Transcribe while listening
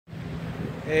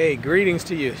Hey, greetings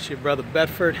to you. It's your brother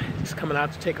Bedford. Just coming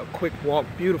out to take a quick walk.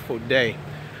 Beautiful day.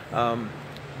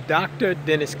 Dr.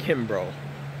 Dennis Kimbrough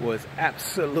was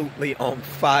absolutely on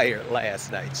fire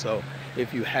last night. So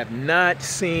if you have not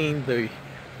seen the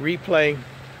replay,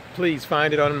 please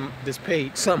find it on this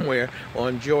page somewhere,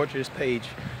 on George's page.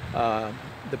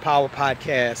 The Power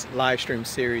Podcast live stream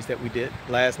series that we did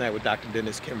last night with Dr.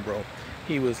 Dennis Kimbrough.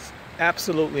 He was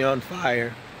absolutely on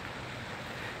fire.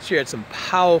 Shared some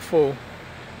powerful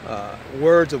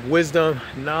words of wisdom,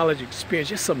 knowledge, experience,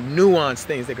 just some nuanced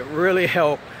things that could really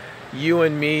help you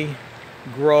and me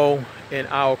grow in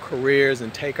our careers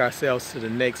and take ourselves to the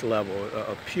next level.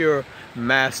 A pure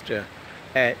master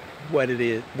at what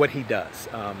he does.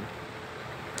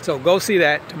 So go see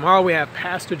that. Tomorrow we have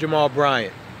Pastor Jamal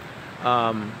Bryant.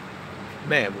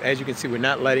 Man, as you can see, we're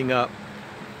not letting up.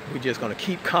 We're just going to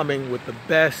keep coming with the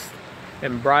best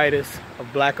and brightest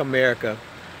of Black America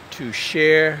to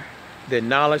share their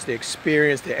knowledge, their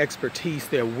experience, their expertise,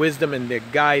 their wisdom, and their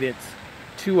guidance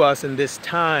to us in this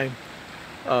time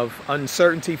of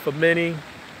uncertainty for many,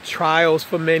 trials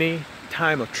for many,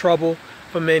 time of trouble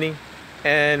for many.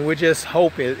 And we're just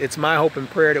hoping, it's my hope and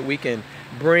prayer that we can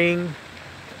bring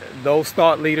those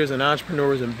thought leaders and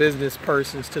entrepreneurs and business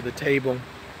persons to the table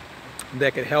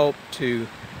that could help to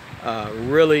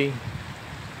really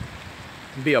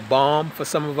be a balm for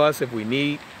some of us if we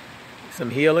need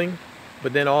some healing,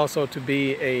 but then also to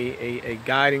be a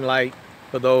guiding light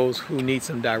for those who need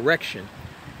some direction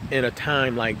in a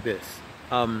time like this.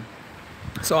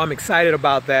 So I'm excited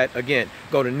about that. Again,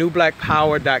 go to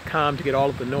newblackpower.com to get all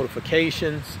of the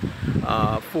notifications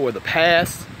for the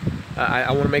past.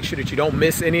 I want to make sure that you don't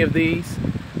miss any of these.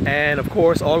 And of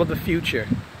course, all of the future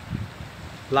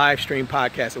live stream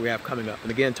podcasts that we have coming up.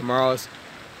 And again, tomorrow's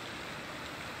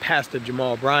Pastor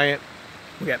Jamal Bryant.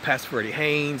 We got Pastor Freddie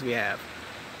Haynes. We have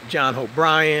John Hope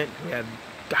Bryant. We have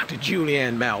Dr.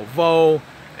 Julianne Malveaux,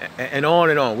 and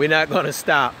on and on. We're not going to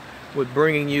stop with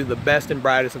bringing you the best and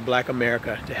brightest of Black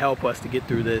America to help us to get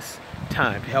through this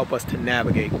time, to help us to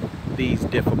navigate these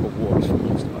difficult waters for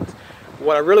most of us.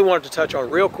 What I really wanted to touch on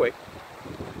real quick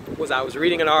was I was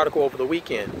reading an article over the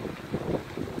weekend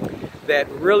that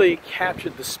really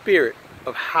captured the spirit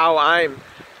of how I'm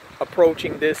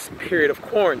approaching this period of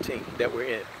quarantine that we're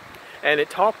in. And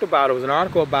it was an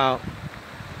article about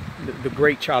the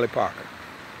great Charlie Parker.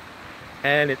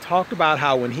 And it talked about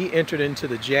how when he entered into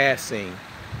the jazz scene,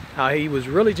 how he was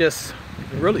really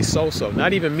so-so,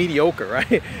 not even mediocre,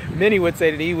 right? Many would say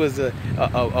that he was a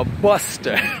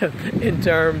buster in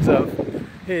terms of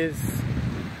his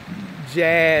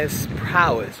jazz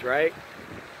prowess, right?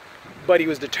 But he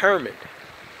was determined.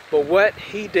 But what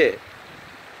he did,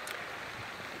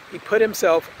 he put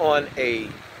himself on a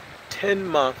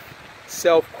 10-month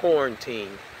self-quarantine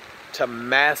to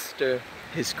master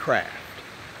his craft.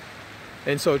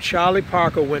 And so Charlie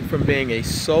Parker went from being a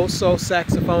so-so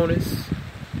saxophonist,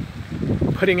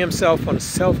 putting himself on a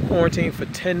self-quarantine for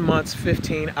 10 months,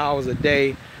 15 hours a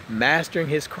day, mastering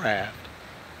his craft,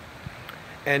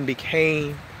 and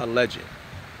became a legend.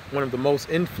 One of the most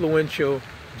influential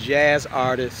jazz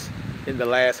artists in the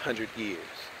last 100 years.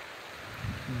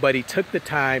 But he took the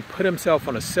time, put himself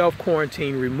on a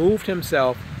self-quarantine, removed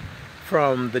himself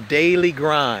from the daily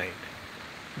grind,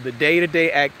 the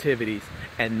day-to-day activities,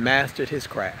 and mastered his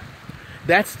craft.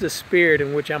 That's the spirit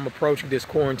in which I'm approaching this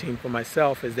quarantine for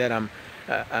myself, is that I'm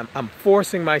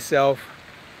forcing myself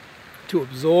to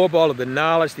absorb all of the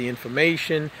knowledge, the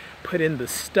information, put in the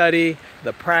study,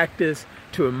 the practice,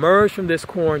 to emerge from this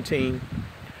quarantine,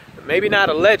 maybe not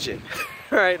a legend,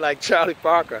 right, like Charlie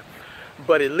Parker,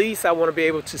 but at least I want to be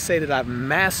able to say that I've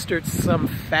mastered some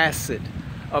facet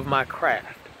of my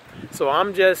craft. So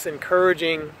I'm just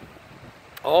encouraging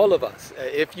all of us,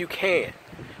 if you can,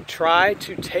 try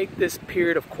to take this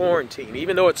period of quarantine,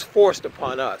 even though it's forced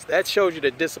upon us. That shows you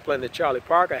the discipline that Charlie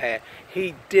Parker had.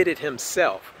 He did it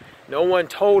himself. No one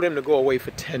told him to go away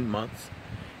for 10 months.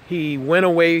 He went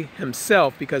away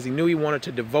himself because he knew he wanted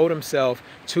to devote himself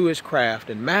to his craft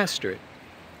and master it.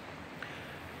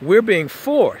 We're being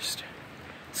forced.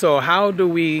 So how do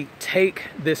we take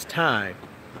this time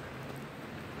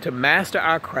to master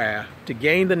our craft, to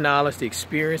gain the knowledge, the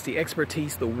experience, the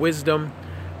expertise, the wisdom,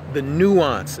 the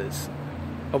nuances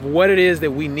of what it is that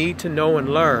we need to know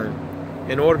and learn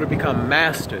in order to become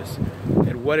masters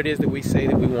at what it is that we say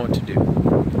that we want to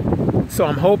do? So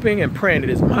I'm hoping and praying, it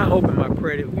is my hope and my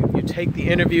prayer that you take the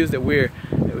interviews that we're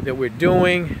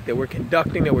doing, that we're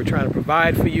conducting, that we're trying to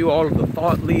provide for you, all of the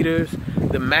thought leaders,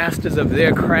 the masters of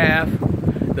their craft,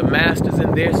 the masters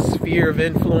in their sphere of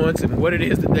influence and what it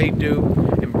is that they do,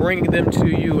 and bringing them to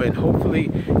you, and hopefully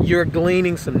you're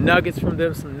gleaning some nuggets from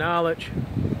them, some knowledge.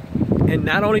 And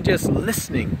not only just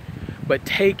listening, but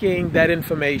taking that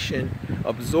information,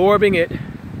 absorbing it,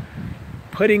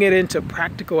 putting it into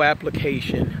practical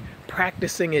application,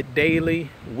 practicing it daily,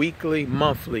 weekly,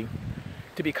 monthly,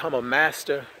 to become a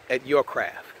master at your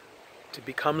craft, to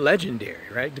become legendary,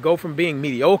 right? To go from being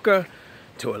mediocre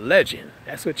to a legend.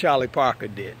 That's what Charlie Parker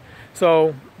did.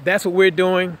 So that's what we're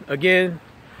doing. Again,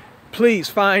 please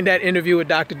find that interview with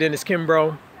Dr. Dennis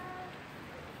Kimbrough.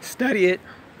 Study it.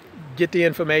 Get the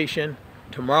information.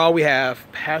 Tomorrow we have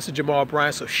Pastor Jamal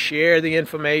Bryant, so share the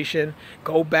information.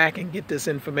 Go back and get this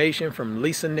information from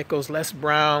Lisa Nichols, Les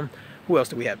Brown. Who else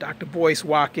do we have? Dr. Boyce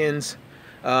Watkins.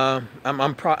 I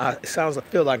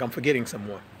feel like I'm forgetting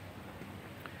someone.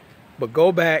 But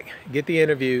go back, get the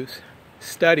interviews,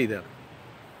 study them.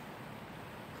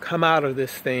 Come out of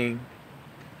this thing,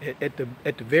 at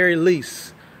the very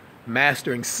least,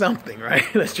 mastering something, right?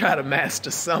 Let's try to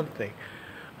master something.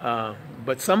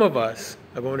 But some of us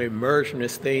are going to emerge from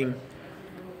this thing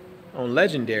on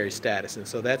legendary status. And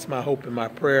so that's my hope and my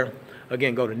prayer.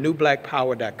 Again, go to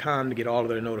newblackpower.com to get all of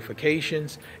their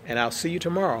notifications. And I'll see you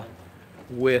tomorrow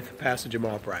with Pastor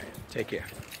Jamal Bryant. Take care.